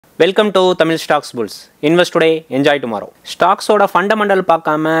Welcome to Tamil Stocks Bulls. Invest today, enjoy tomorrow. Stocks oda fundamental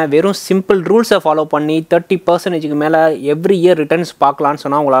பார்க்காம வெறும் simple rules follow பண்ணி 30% க்கு மேல every year returns பார்க்கலாம்னு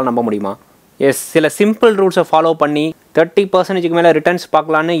சொன்னா உங்களால நம்ப முடியுமா? Yes, சில simple rules follow பண்ணி 30% க்கு மேல returns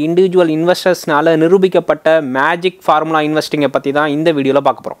பார்க்கலாம்னு individual investorsனால நிரூபிக்கப்பட்ட magic formula investing பத்தி தான் இந்த வீடியோல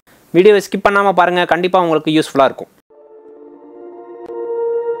பார்க்க போறோம். வீடியோவை skip பண்ணாம பாருங்க, கண்டிப்பா உங்களுக்கு யூஸ்ஃபுல்லா இருக்கும்.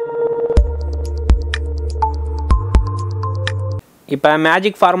 இப்போ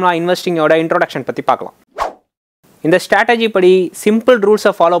மேஜிக் ஃபார்முலா இன்வெஸ்டிங்கோட இன்ட்ரோடக்ஷன் பற்றி பார்க்கலாம். இந்த ஸ்ட்ராட்டஜி படி சிம்பிள்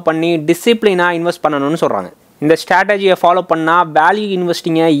ரூல்ஸை ஃபாலோ பண்ணி டிசிப்ளினாக இன்வெஸ்ட் பண்ணணும்னு சொல்கிறாங்க. இந்த ஸ்ட்ராட்டஜியை ஃபாலோ பண்ணால் வேல்யூ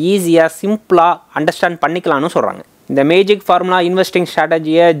இன்வெஸ்டிங்கை ஈஸியாக சிம்பிளாக அண்டர்ஸ்டாண்ட் பண்ணிக்கலாம்னு சொல்கிறாங்க. இந்த மேஜிக் ஃபார்முலா இன்வெஸ்டிங்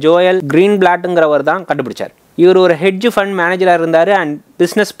ஸ்ட்ராட்டஜியை ஜோயல் கிரீன்பிளாட்டுங்கிறவர் தான் கண்டுபிடிச்சார். இவர் ஒரு ஹெட்ஜ் ஃபண்ட் மேனேஜராக இருந்தார் அண்ட்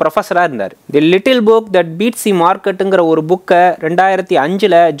பிஸ்னஸ் ப்ரொஃபஸராக இருந்தார். தி லிட்டில் புக் தட் பீட்ஸ் தி மார்க்கெட்டுங்கிற ஒரு புக்கை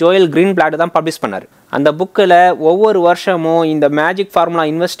 2005 ஜோயல் கிரீன்பிளாட் தான் பப்ளிஷ் பண்ணார். அந்த புக்கில் ஒவ்வொரு வருஷமும் இந்த மேஜிக் ஃபார்முலா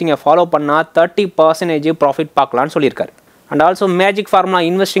இன்வெஸ்டிங்கை ஃபாலோ பண்ணால் 30% ப்ராஃபிட் பார்க்கலான்னு சொல்லியிருக்காரு. And also magic formula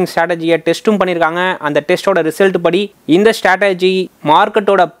investing ஸ்ட்ராட்டஜியை டெஸ்ட்டும் பண்ணியிருக்காங்க. அந்த டெஸ்ட்டோட ரிசல்ட் படி இந்த ஸ்ட்ராட்டஜி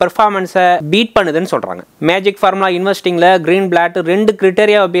மார்க்கெட்டோட பெர்ஃபார்மன்ஸை பீட் பண்ணுதுன்னு சொல்கிறாங்க. மேஜிக் ஃபார்முலா இன்வெஸ்டிங்கில் கிரீன்பிளாட் 2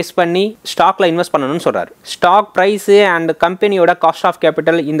 கிரிட்டேரியாவை பேஸ் பண்ணி ஸ்டாக்ல இன்வெஸ்ட் பண்ணணும்னு சொல்கிறார். ஸ்டாக் ப்ரைஸு அண்ட் கம்பெனியோட காஸ்ட் ஆஃப்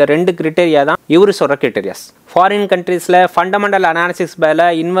கேபிட்டல், இந்த 2 கிரிட்டேரியா தான் இவர் சொல்கிற கிரிட்டேரியாஸ். ஃபாரின் கண்ட்ரீஸில் ஃபண்டமெண்டல் அனாலிசிஸ் மேலே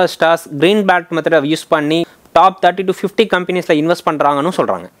இன்வெஸ்டர்ஸ் கிரீன்பிளாட் மெத்தடை யூஸ் பண்ணி டாப் 30 to 50 கம்பெனிஸில் இன்வெஸ்ட் பண்ணுறாங்கன்னு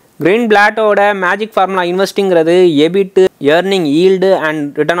சொல்கிறாங்க. கிரீன்பிளாட்டோட magic formula இன்வெஸ்டிங்கிறது a bit, earning yield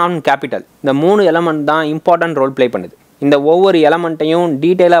and return on capital, இந்த 3 எலமெண்ட் தான் இம்பார்ட்டன்ட் ரோல் ப்ளே பண்ணுது. இந்த ஒவ்வொரு எலமெண்ட்டையும்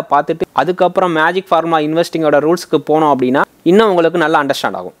டீட்டெயிலாக பார்த்துட்டு அதுக்கப்புறம் மேஜிக் ஃபார்முலா இன்வெஸ்டிங்கோட ரூல்ஸ்க்கு போனோம் அப்படின்னா இன்னும் உங்களுக்கு நல்லா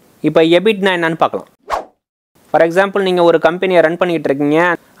அண்டர்ஸ்டாண்ட் ஆகும். இப்போ எபிட்னா என்னன்னு பார்க்கலாம். ஃபார் எக்ஸாம்பிள், நீங்கள் ஒரு கம்பெனியை ரன் பண்ணிகிட்டு இருக்கீங்க.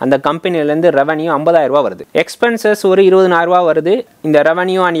 அந்த கம்பெனிலேருந்து ரெவன்யூ 50,000 ரூபா வருது. எக்ஸ்பென்சஸ் ஒரு 20,000 ரூபா வருது. இந்த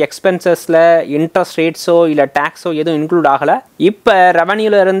ரெவன்யூ அண்ட் எக்ஸ்பென்சஸில் இன்ட்ரெஸ்ட் ரேட்ஸோ இல்லை டேக்ஸோ எதுவும் இன்க்ளூட் ஆகலை. இப்போ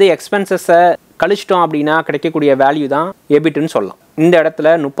ரெவன்யூலேருந்து எக்ஸ்பென்சஸை கழிச்சிட்டோம் அப்படின்னா கிடைக்கக்கூடிய வேல்யூ தான் எபிட்னு சொல்லலாம். இந்த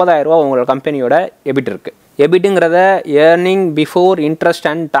இடத்துல 30,000 ரூபா உங்களோட கம்பெனியோட எபிட் இருக்குது. எபிட்டுங்கிறத ஏர்னிங் பிஃபோர் இன்ட்ரெஸ்ட்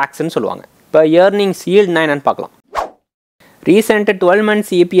அண்ட் டேக்ஸ்ன்னு சொல்லுவாங்க. இப்போ ஏர்னிங்ஸ் ஈல்ட்னா என்னன்னு பார்க்கலாம். ரீசெண்ட் 12 months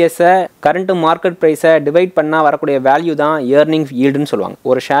EPS-ஐ கரண்ட் மார்க்கெட் ப்ரைஸை டிவைட் பண்ணால் வரக்கூடிய வேல்யூ தான் ஏர்னிங்ஸ் ஈல்டுன்னு சொல்லுவாங்க.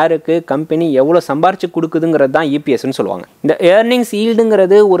 ஒரு ஷேருக்கு கம்பெனி எவ்வளோ சம்பாரிச்சு கொடுக்குதுங்கிறது தான் EPSன்னு சொல்லுவாங்க. இந்த ஏர்னிங்ஸ்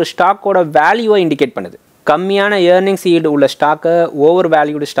ஈல்டுங்கிறது ஒரு ஸ்டாக்கோட வேல்யூவை இண்டிகேட் பண்ணுது. கம்மியான ஏர்னிங்ஸ் ஈல்டு உள்ள ஸ்டாக்கை ஓவர்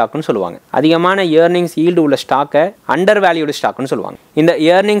வேல்யூடு ஸ்டாக்னு சொல்லுவாங்க. அதிகமான ஏர்னிங்ஸ் ஈல்டு உள்ள ஸ்டாக்கை அண்டர் வேல்யூடு ஸ்டாக்னு சொல்லுவாங்க. இந்த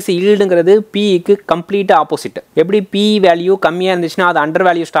ஏர்னிங்ஸ் ஈல்டுங்கிறது பிஇக்கு கம்ப்ளீட்டாக ஆப்போசிட். எப்படி பிஇ வேல்யூ கம்மியாக இருந்துச்சுன்னா அது அண்டர்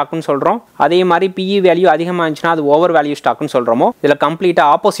வேல்யூ ஸ்டாக்னு சொல்கிறோம், அதே மாதிரி பிஇ வேல்யூ அதிகமாக இருந்துச்சுன்னா அது ஓவர் வேல்யூ ஸ்டாக்னு சொல்கிறோமோ, இதில்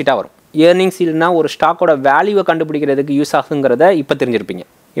கம்ப்ளீட்டாக ஆப்போசிட்டாக வரும். ஏர்னிங்ஸ் ஈல்டுனா ஒரு ஸ்டாக்கோட வேல்யூவை கண்டுபிடிக்கிறதுக்கு யூஸ் ஆகுங்கிறத இப்போ தெரிஞ்சிருப்பீங்க.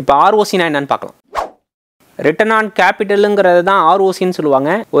 இப்போ ஆர்ஓசினா என்னன்னு பார்க்கலாம். ரிட்டர்ன் ஆன் கேபிட்டலுங்கிறது தான் ஆர்ஓசின்னு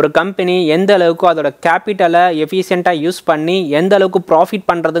சொல்லுவாங்க. ஒரு கம்பெனி எந்த அளவுக்கு அதோட கேபிட்டலை எஃபிஷியண்ட்டாக யூஸ் பண்ணி எந்த அளவுக்கு ப்ராஃபிட்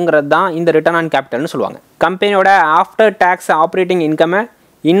பண்ணுறதுங்கிறது தான் இந்த ரிட்டர்ன் ஆன் கேபிட்டல்னு சொல்லுவாங்க. கம்பெனியோட after tax operating இன்கமை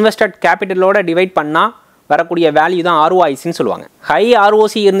invested கேபிட்டலோட divide பண்ணால் வரக்கூடிய வேல்யூ தான் ஆர்ஓஐசின்னு சொல்லுவாங்க. ஹை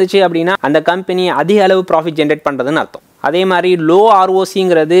ஆர்ஓசி இருந்துச்சு அப்படின்னா அந்த கம்பெனி அதிக அளவு ப்ராஃபிட் ஜென்ரேட் பண்ணுறதுன்னு அர்த்தம். அதே மாதிரி லோ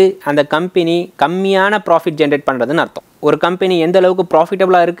ஆர்ஓசிங்கிறது அந்த கம்பெனி கம்மியான ப்ராஃபிட் ஜென்ரேட் பண்ணுறதுன்னு அர்த்தம். ஒரு கம்பெனி எந்த அளவுக்கு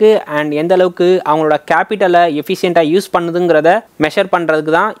ப்ராஃபிட்டபுளாக இருக்குது அண்ட் எந்த அளவுக்கு அவங்களோட கேபிட்டலை எஃபிஷியண்ட்டாக யூஸ் பண்ணுதுங்கிறத மெஷர்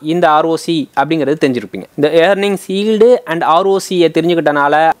பண்ணுறதுக்கு தான் இந்த ஆர்ஓசி அப்படிங்கிறது தெரிஞ்சிருப்பீங்க. இந்த ஏர்னிங்ஸ் ஈல்டு அண்ட் ஆர்ஓசியை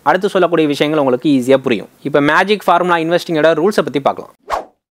தெரிஞ்சுக்கிட்டனால அடுத்து சொல்லக்கூடிய விஷயங்கள் உங்களுக்கு ஈஸியாக புரியும். இப்போ மேஜிக் ஃபார்முலா இன்வெஸ்டிங்கோட ரூல்ஸை பற்றி பார்க்கலாம்.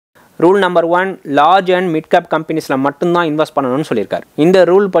 Rule number 1, large and mid cap கம்பெனிஸில் மட்டும்தான் இன்வெஸ்ட் பண்ணணும்னு சொல்லியிருக்காரு. இந்த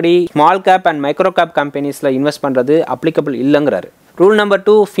ரூல் படி small cap and micro gap கம்பெனிஸில் இன்வெஸ்ட் பண்ணுறது applicable இல்லைங்கிறாரு. Rule number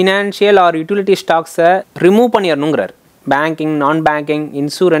 2, financial R utility ஸ்டாக்ஸை remove பண்ணிடணுங்கிறாரு. Banking, நான் பேங்கிங்,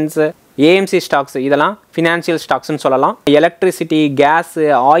 இன்சூரன்ஸு, ஏஎம்சி ஸ்டாக்ஸ் இதெல்லாம் ஃபினான்ஷியல் ஸ்டாக்ஸ்னு சொல்லலாம். எலக்ட்ரிசிட்டி, கேஸ்,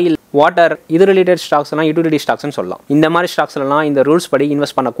 ஆயில், வாட்டர் இது ரிலேட்டட் ஸ்டாக்ஸ் எல்லாம் யூட்டிலிட்டி ஸ்டாக்ஸ்னு சொல்லலாம். இந்த மாதிரி ஸ்டாக்ஸ்லாம் இந்த ரூல்ஸ் படி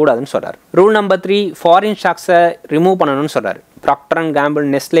இன்வெஸ்ட் பண்ணக்கூடாதுன்னு சொல்றாரு. ரூல் நம்பர் 3, ஃபாரின் ஸ்டாக்ஸை ரிமூவ் பண்ணணும்னு சொல்றாரு. Procter and Gamble,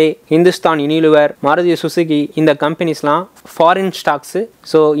 Nestle, Hindustan Unilever, Maruti Suzuki இந்த கம்பெனிஸ்லாம் ஃபாரின் ஸ்டாக்ஸு.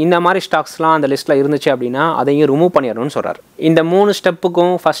 ஸோ இந்த மாதிரி ஸ்டாக்ஸ்லாம் அந்த லிஸ்ட்டில் இருந்துச்சு அப்படின்னா அதையும் ரிமூவ் பண்ணிடணும்னு சொல்கிறார். இந்த 3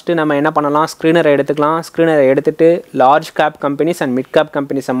 ஸ்டெப்புக்கும் ஃபஸ்ட்டு நம்ம என்ன பண்ணலாம், ஸ்க்ரீனரை எடுத்துக்கலாம். ஸ்க்ரீனரை எடுத்துகிட்டு large cap companies and mid cap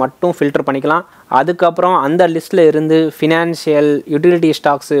கம்பெனிஸை மட்டும் ஃபில்டர் பண்ணிக்கலாம். அதுக்கப்புறம் அந்த லிஸ்ட்டில் இருந்து financial, utility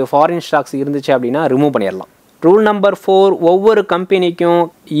stocks, foreign stocks இருந்துச்சு அப்படின்னா ரிமூவ் பண்ணிடலாம். ரூல் நம்பர் 4, ஒவ்வொரு கம்பெனிக்கும்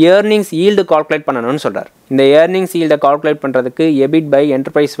ஏர்னிங்ஸ் ஈல்டு கால்குலேட் பண்ணணும்னு சொல்கிறார். இந்த ஏர்னிங்ஸ் ஈல்டை கால்குலேட் பண்ணுறதுக்கு எபிட் பை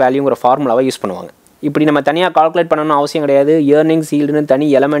என்டர்பிரைஸ் வேல்யூங்கிற ஃபார்முலாவை யூஸ் பண்ணுவாங்க. இப்படி நம்ம தனியாக கால்குலேட் பண்ணணும்னு அவசியம் கிடையாது. ஏர்னிங்ஸ் ஈல்டுன்னு தனி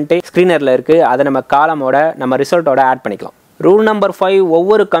எலமெண்ட்டே ஸ்க்ரீனரில் இருக்குது. அதை நம்ம காலமோட நம்ம ரிசல்ட்டோட ஆட் பண்ணிக்கலாம். ரூல் நம்பர் 5,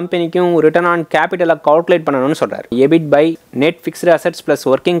 ஒவ்வொரு கம்பெனிக்கும் ரிட்டர்ன் ஆன் கேபிட்டலை கால்குலேட் பண்ணணும்னு சொல்கிறார். A bit by net fixed assets plus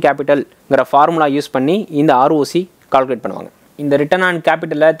working கேபிட்டல்ங்கிற formula use பண்ணி இந்த ஆர்ஓசி கால்குலேட் பண்ணுவாங்க. இந்த ரிட்டர்ன் ஆன்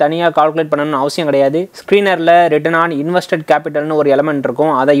கேபிட்டலை தனியாக கால்குலேட் பண்ணணும்னு அவசியம் கிடையாது. ஸ்க்ரீனரில் ரிட்டர்ன் ஆன் இன்வெஸ்டட் கேபிட்டல்னு ஒரு எலமெண்ட்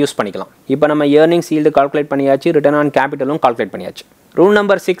இருக்கும், அதை யூஸ் பண்ணிக்கலாம். இப்போ நம்ம ஏர்னிங்ஸ் ஈல்டு கால்குலேட் பண்ணியாச்சு, ரிட்டர்ன் ஆன் கேபிட்டலும் கால்குலேட் பண்ணியாச்சு. Rule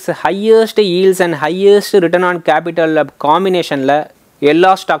number 6, highest ஈல்ட்ஸ் and highest return on capital காம்பினேஷனில்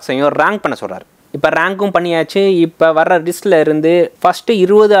எல்லா ஸ்டாக்ஸையும் ரேங்க் பண்ண சொல்கிறார். இப்போ ரேங்க்கும் பண்ணியாச்சு. இப்போ வர்ற லிஸ்ட்டில் இருந்து ஃபஸ்ட்டு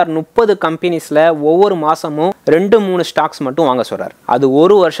 20 or 30 கம்பெனிஸில் ஒவ்வொரு மாதமும் 2-3 ஸ்டாக்ஸ் மட்டும் வாங்க சொல்கிறார். அது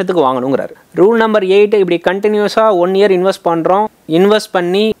ஒரு வருஷத்துக்கு வாங்கணுங்கிறார். ரூல் நம்பர் 8, இப்படி கண்டினியூஸாக 1 year இன்வெஸ்ட் பண்ணுறோம். இன்வெஸ்ட்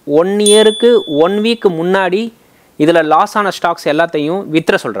பண்ணி 1 yearக்கு 1 week முன்னாடி இதில் லாஸ் ஆன ஸ்டாக்ஸ் எல்லாத்தையும்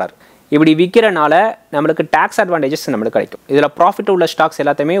விற்ற சொல்கிறார். இப்படி விற்கிறனால நம்மளுக்கு டேக்ஸ் அட்வான்டேஜஸ் நம்மளுக்கு கிடைக்கும். இதில் ப்ராஃபிட் உள்ள ஸ்டாக்ஸ்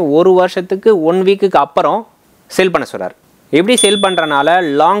எல்லாத்தையுமே ஒரு வருஷத்துக்கு 1 weekக்கு அப்புறம் செல் பண்ண சொல்கிறார். எப்படி செல் பண்ணுறனால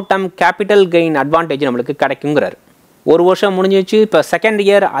long term capital gain advantage நம்மளுக்கு கிடைக்குங்கிறார். ஒரு வருஷம் முடிஞ்சிச்சு. இப்போ செகண்ட்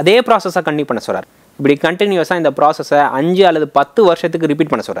இயர் அதே ப்ராசஸை கண்டினியூ பண்ண சொல்கிறார். இப்படி கண்டினியூஸாக இந்த ப்ராசஸை 5 அல்லது 10 வருஷத்துக்கு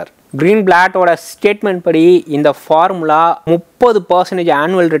ரிப்பீட் பண்ண சொல்கிறார். கிரீன்பிளாட்டோட ஸ்டேட்மெண்ட் படி இந்த ஃபார்முலா 30%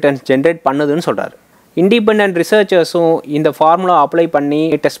 ஆனுவல் ரிட்டர்ன்ஸ் ஜென்ரேட் பண்ணுதுன்னு சொல்கிறார். இண்டிபெண்டன்ட் ரிசர்ச்சர்ஸும் இந்த ஃபார்முலா அப்ளை பண்ணி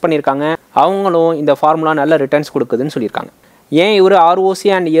டெஸ்ட் பண்ணியிருக்காங்க. அவங்களும் இந்த ஃபார்முலா நல்ல ரிட்டர்ன்ஸ் கொடுக்குதுன்னு சொல்லியிருக்காங்க. ஏன் இவர் ROC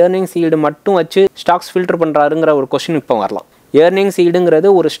அண்ட் ஏர்னிங்ஸ் ஈல்டு மட்டும் வச்சு ஸ்டாக்ஸ் ஃபில்டர் பண்ணுறாருங்கிற ஒரு கொஸ்டின் இப்போ வரலாம். ஏர்னிங்ஸ் ஈல்டுங்கிறது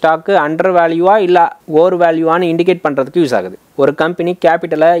ஒரு ஸ்டாக்கு அண்டர் வேல்யூவா இல்லை ஓவர் வேல்யூவான்னு இண்டிகேட் பண்ணுறதுக்கு யூஸ் ஆகுது. ஒரு கம்பெனி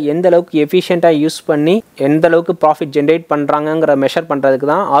கேபிட்டலை எந்த அளவுக்கு எஃபிஷியண்ட்டாக யூஸ் பண்ணி எந்த அளவுக்கு ப்ராஃபிட் ஜென்ரேட் பண்ணுறாங்கிற மெஷர் பண்ணுறதுக்கு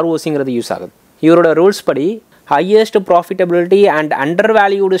தான் ROCங்கிறது யூஸ் ஆகுது. இவரோட ரூல்ஸ் படி highest profitability and under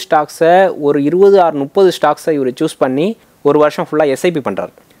valued ஸ்டாக்ஸை ஒரு 20 or 30 ஸ்டாக்ஸை இவர் சூஸ் பண்ணி ஒரு வருஷம் ஃபுல்லாக SIP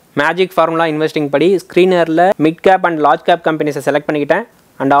பண்ணுறாரு. மேஜிக் ஃபார்முலா இன்வெஸ்டிங் படி ஸ்க்ரீனரில் mid cap and large cap கம்பெனிஸை select பண்ணிக்கிட்டேன்.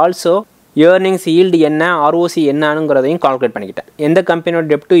 அண்ட் ஆல்சோ ஏர்னிங்ஸ் ஈல்டு என்ன, ROC என்னங்கிறதையும் கால்குலேட் பண்ணிக்கிட்டேன். எந்த கம்பெனியோட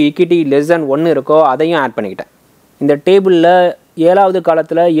டெப்ட் டு ஈக்விட்டி less than 1 இருக்கோ அதையும் ஆட் பண்ணிக்கிட்டேன். இந்த டேபிளில் 7வது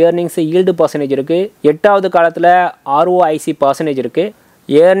காலத்தில் ஏர்னிங்ஸ் ஈல்டு பர்சன்டேஜ் இருக்குது, 8வது காலத்தில் ROIC பர்சன்டேஜ் இருக்குது.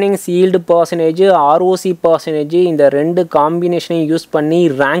 Earnings yield percentage, ROC percentage இந்த 2 காம்பினேஷனையும் யூஸ் பண்ணி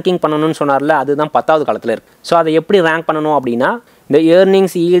ரேங்கிங் பண்ணணும்னு சொன்னார்ல, அதுதான் 10வது காலத்தில் இருக்குது. ஸோ அதை எப்படி ரேங்க் பண்ணணும் அப்படின்னா, இந்த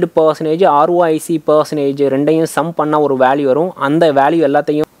earnings yield percentage ROIC percentage ரெண்டையும் சம் பண்ணால் ஒரு வேல்யூ வரும். அந்த வேல்யூ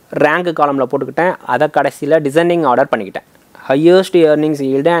எல்லாத்தையும் ரேங்க் காலமில் போட்டுக்கிட்டேன். அதை கடைசியில் டிசெண்டிங் ஆர்டர் பண்ணிக்கிட்டேன். Highest earnings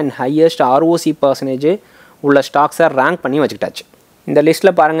yield and highest ROC percentage உள்ள ஸ்டாக்ஸை ரேங்க் பண்ணி வச்சுக்கிட்டாச்சு. இந்த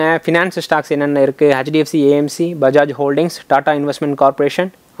லிஸ்ட்டில் பாருங்கள், ஃபினான்ஸ் ஸ்டாக்ஸ் என்னென்ன இருக்குது. HDFC AMC, Bajaj holdings, Tata investment corporation,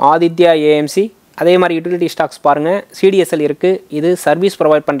 Aditya AMC. அதே மாதிரி யூட்டிலிட்டி ஸ்டாக்ஸ் பாருங்கள், CDSL இருக்குது. இது சர்வீஸ்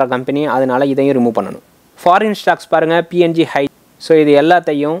ப்ரொவைட் பண்ணுற கம்பெனி, அதனால் இதையும் ரிமூவ் பண்ணணும். ஃபாரின் ஸ்டாக்ஸ் பாருங்கள், PNG ஹை. ஸோ இது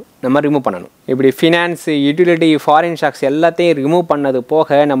எல்லாத்தையும் நம்ம ரிமூவ் பண்ணணும். இப்படி ஃபினான்ஸ், யூட்டிலிட்டி, ஃபாரின் ஸ்டாக்ஸ் எல்லாத்தையும் ரிமூவ் பண்ணது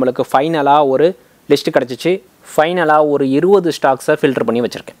போக நம்மளுக்கு ஃபைனலாக ஒரு லிஸ்ட்டு கிடச்சிச்சு. ஃபைனலாக ஒரு 20 ஸ்டாக்ஸை ஃபில்டர் பண்ணி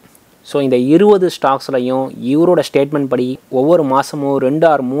வச்சுருக்கேன். ஸோ இந்த 20 ஸ்டாக்ஸ்லையும் இவரோட ஸ்டேட்மெண்ட் படி ஒவ்வொரு மாதமும் 2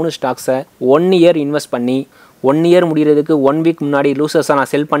 or 3 ஸ்டாக்ஸை 1 year இன்வெஸ்ட் பண்ணி 1 year முடிகிறதுக்கு 1 week முன்னாடி லூசர்ஸை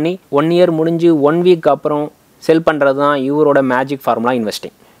நான் செல் பண்ணி 1 year முடிஞ்சு 1 week அப்புறம் செல் பண்ணுறது தான் இவரோட மேஜிக் ஃபார்முலா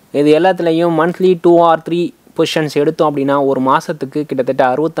இன்வெஸ்டிங். இது எல்லாத்துலேயும் மந்த்லி 2 or 3 பொசிஷன்ஸ் எடுத்தோம் அப்படின்னா ஒரு மாதத்துக்கு கிட்டத்தட்ட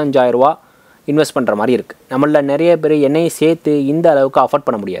 65,000 ரூபா இன்வெஸ்ட் பண்ணுற மாதிரி இருக்குது. நம்மளில் நிறைய பேர் என்னையும் சேர்த்து இந்த அளவுக்கு அஃபோர்ட்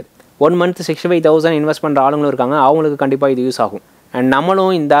பண்ண முடியாது. 1 month 65,000 இன்வெஸ்ட் பண்ணுற ஆளுங்களும் இருக்காங்க. அவங்களுக்கு கண்டிப்பாக இது யூஸ் ஆகும். அண்ட்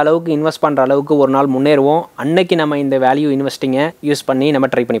நம்மளும் இந்த அளவுக்கு இன்வெஸ்ட் பண்ணுற அளவுக்கு ஒரு நாள் முன்னேறுவோம். அன்னைக்கு நம்ம இந்த வேல்யூ இன்வெஸ்டிங்கை யூஸ் பண்ணி நம்ம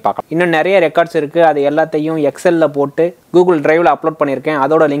ட்ரை பண்ணி பார்க்கலாம். இன்னும் நிறைய ரெக்கார்ட்ஸ் இருக்குது. அது எல்லாத்தையும் எக்ஸலில் போட்டு கூகுள் டிரைவில் அப்லோட் பண்ணியிருக்கேன்.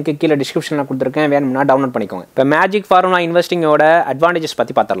 அதோட லிங்க் கீழே டிஸ்கிரிப்ஷனில் கொடுத்துருக்கேன், வேணும்னா டவுன்லோட் பண்ணிக்கோங்க. இப்போ மேஜிக் ஃபார்முலா இன்வெஸ்டிங்கோட அட்வான்டேஜஸ்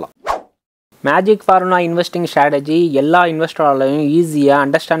பற்றி பார்த்துடலாம். மேஜிக் ஃபார்முலா இன்வெஸ்டிங் ஸ்ட்ராட்டஜி எல்லா இன்வெஸ்டராலையும் ஈஸியாக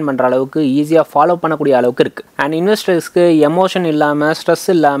அண்டர்ஸ்டாண்ட் பண்ணுற அளவுக்கு, ஈஸியாக ஃபாலோ பண்ணக்கூடிய அளவுக்கு இருக்குது. அண்ட் இன்வெஸ்டர்ஸ்க்கு எமோஷன் இல்லாமல், ஸ்ட்ரெஸ்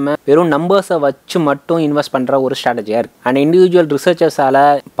இல்லாமல், வெறும் நம்பர்ஸை வச்சு மட்டும் இன்வெஸ்ட் பண்ணுற ஒரு ஸ்ட்ராட்டஜியாக இருக்குது. அண்ட் இண்டிவிஜுவல் ரிசர்ச்சர்ஸால்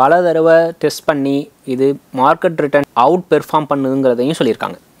பல தடவை டெஸ்ட் பண்ணி இது மார்க்கெட் ரிட்டர்ன் அவுட் பெர்ஃபார்ம் பண்ணுங்கிறதையும்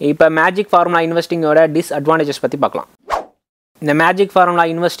சொல்லியிருக்காங்க. இப்போ மேஜிக் ஃபார்முலா இன்வெஸ்டிங்கோட டிஸ்அட்வான்டேஜஸ் பற்றி பார்க்கலாம். இந்த மேஜிக் ஃபார்முலா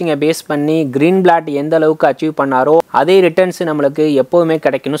இன்வெஸ்டிங்கை பேஸ் பண்ணி கிரீன்பிளாட் எந்த அளவுக்கு அச்சீவ் பண்ணாரோ அதே ரிட்டர்ன்ஸ் நம்மளுக்கு எப்போவுமே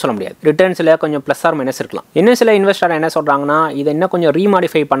கிடைக்கும்னு சொல்ல முடியாது. ரிட்டர்ன்ஸில் கொஞ்சம் ப்ளஸ் ஆர் மைனஸ் இருக்கலாம். இன்னும் சில இன்வெஸ்டர் என்ன சொல்கிறாங்கன்னா, இதை இன்னும் கொஞ்சம்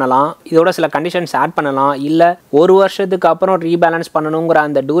ரீமாடிஃபை பண்ணலாம், இதோட சில கண்டிஷன்ஸ் ஆட் பண்ணலாம், இல்லை ஒரு வருஷத்துக்கு அப்புறம் ரீபேலன்ஸ் பண்ணணுங்கிற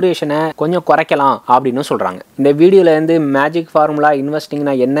அந்த டூரேஷனை கொஞ்சம் குறைக்கலாம் அப்படின்னு சொல்கிறாங்க. இந்த வீடியோலேருந்து மேஜிக் ஃபார்முலா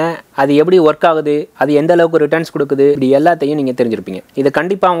இன்வெஸ்டிங்னா என்ன, அது எப்படி ஒர்க் ஆகுது, அது எந்த அளவுக்கு ரிட்டர்ன்ஸ் கொடுக்குது, இப்படி எல்லாத்தையும் நீங்கள் தெரிஞ்சிருப்பீங்க. இது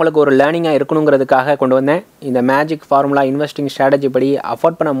கண்டிப்பாக உங்களுக்கு ஒரு லேர்னிங்காக இருக்கணுங்கிறதுக்காக கொண்டு வந்தேன். இந்த மேஜிக் ஃபார்முலா இன்வெஸ்டிங் ஸ்ட்ராட்டஜி படி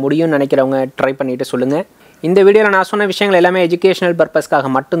அஃபோர்ட் பண்ண முடியும்னு நினைக்கிறவங்க ட்ரை பண்ணிட்டு சொல்லுங்கள். இந்த வீடியோவில் நான் சொன்ன விஷயங்கள் எல்லாமே எஜுகேஷனல் பர்பஸ்க்காக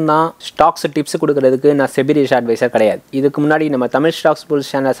மட்டும்தான். ஸ்டாக்ஸ் டிப்ஸ் கொடுக்கறதுக்கு நான் செபிரிஷ் அட்வைசர் கிடையாது. இதுக்கு முன்னாடி நம்ம தமிழ் ஸ்டாக்ஸ்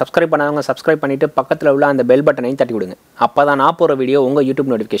புல்ஸ் சேனலை சப்ஸ்கிரைப் பண்ணாதவங்க சப்ஸ்கிரைப் பண்ணிவிட்டு பக்கத்தில் உள்ள அந்த பெல் பட்டனையும் தட்டி விடுங்க. அப்போ தான் நான் போகிற வீடியோ உங்கள்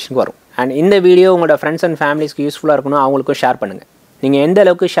யூடியூப் நோட்டிஃபிகேஷனுக்கு வரும். அண்ட் இந்த வீடியோ உங்களோட ஃப்ரெண்ட்ஸ் அண்ட் ஃபேமிலிஸ்க்கு யூஸ்ஃபுல்லாக இருக்கணும், அவங்களுக்கும் ஷேர் பண்ணுங்கள். நீங்கள் எந்த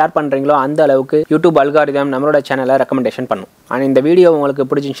அளவுக்கு ஷேர் பண்ணுறீங்களோ அந்த அளவுக்கு யூடியூப் அல்காரிதம் நம்மளோட சேனலை ரெக்கமெண்டேஷன் பண்ணும். அண்ட் இந்த வீடியோ உங்களுக்கு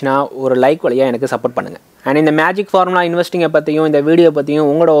பிடிச்சிருந்துச்சுன்னா ஒரு லைக் வழியாக எனக்கு சப்போர்ட் பண்ணுங்கள். அண்ட் இந்த மேஜிக் ஃபார்முலா இன்வெஸ்டிங்கை பற்றியும் இந்த வீடியோ பற்றியும்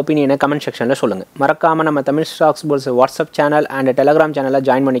உங்களோட ஒப்பீனியனை கமெண்ட் செக்ஷனில் சொல்லுங்கள். மறக்காமல் நம்ம Tamil stocks bulls WhatsApp channel and Telegram சேனலில்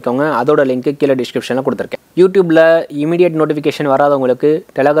ஜாயின் பண்ணிக்கோங்க. அதோட லிங்க் கீழே டிஸ்கிரிப்ஷனில் கொடுத்துருக்கேன். யூடியூப்பில் immediate notification வராதவங்களுக்கு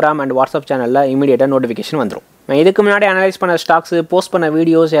Telegram and WhatsApp சேனலில் இமீடியட்டாக நோட்டிஃபிகேஷன் வந்துடும். நான் இதுக்கு முன்னாடி அனலைஸ் பண்ண ஸ்டாக்ஸ், போஸ்ட் பண்ண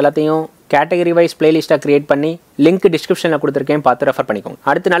வீடியோஸ் எல்லாத்தையும் கேட்டகரி வைஸ் பிளேலிஸ்ட்டாக கிரியேட் பண்ணி லிங்க் டிஸ்கிரிப்ஷனில் கொடுத்துருக்கேன், பார்த்து ரெஃபர் பண்ணிக்கோங்க.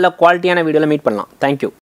 அடுத்து நல்ல குவாலிட்டியான வீடியோவில் மீட் பண்ணலாம். தேங்க்யூ.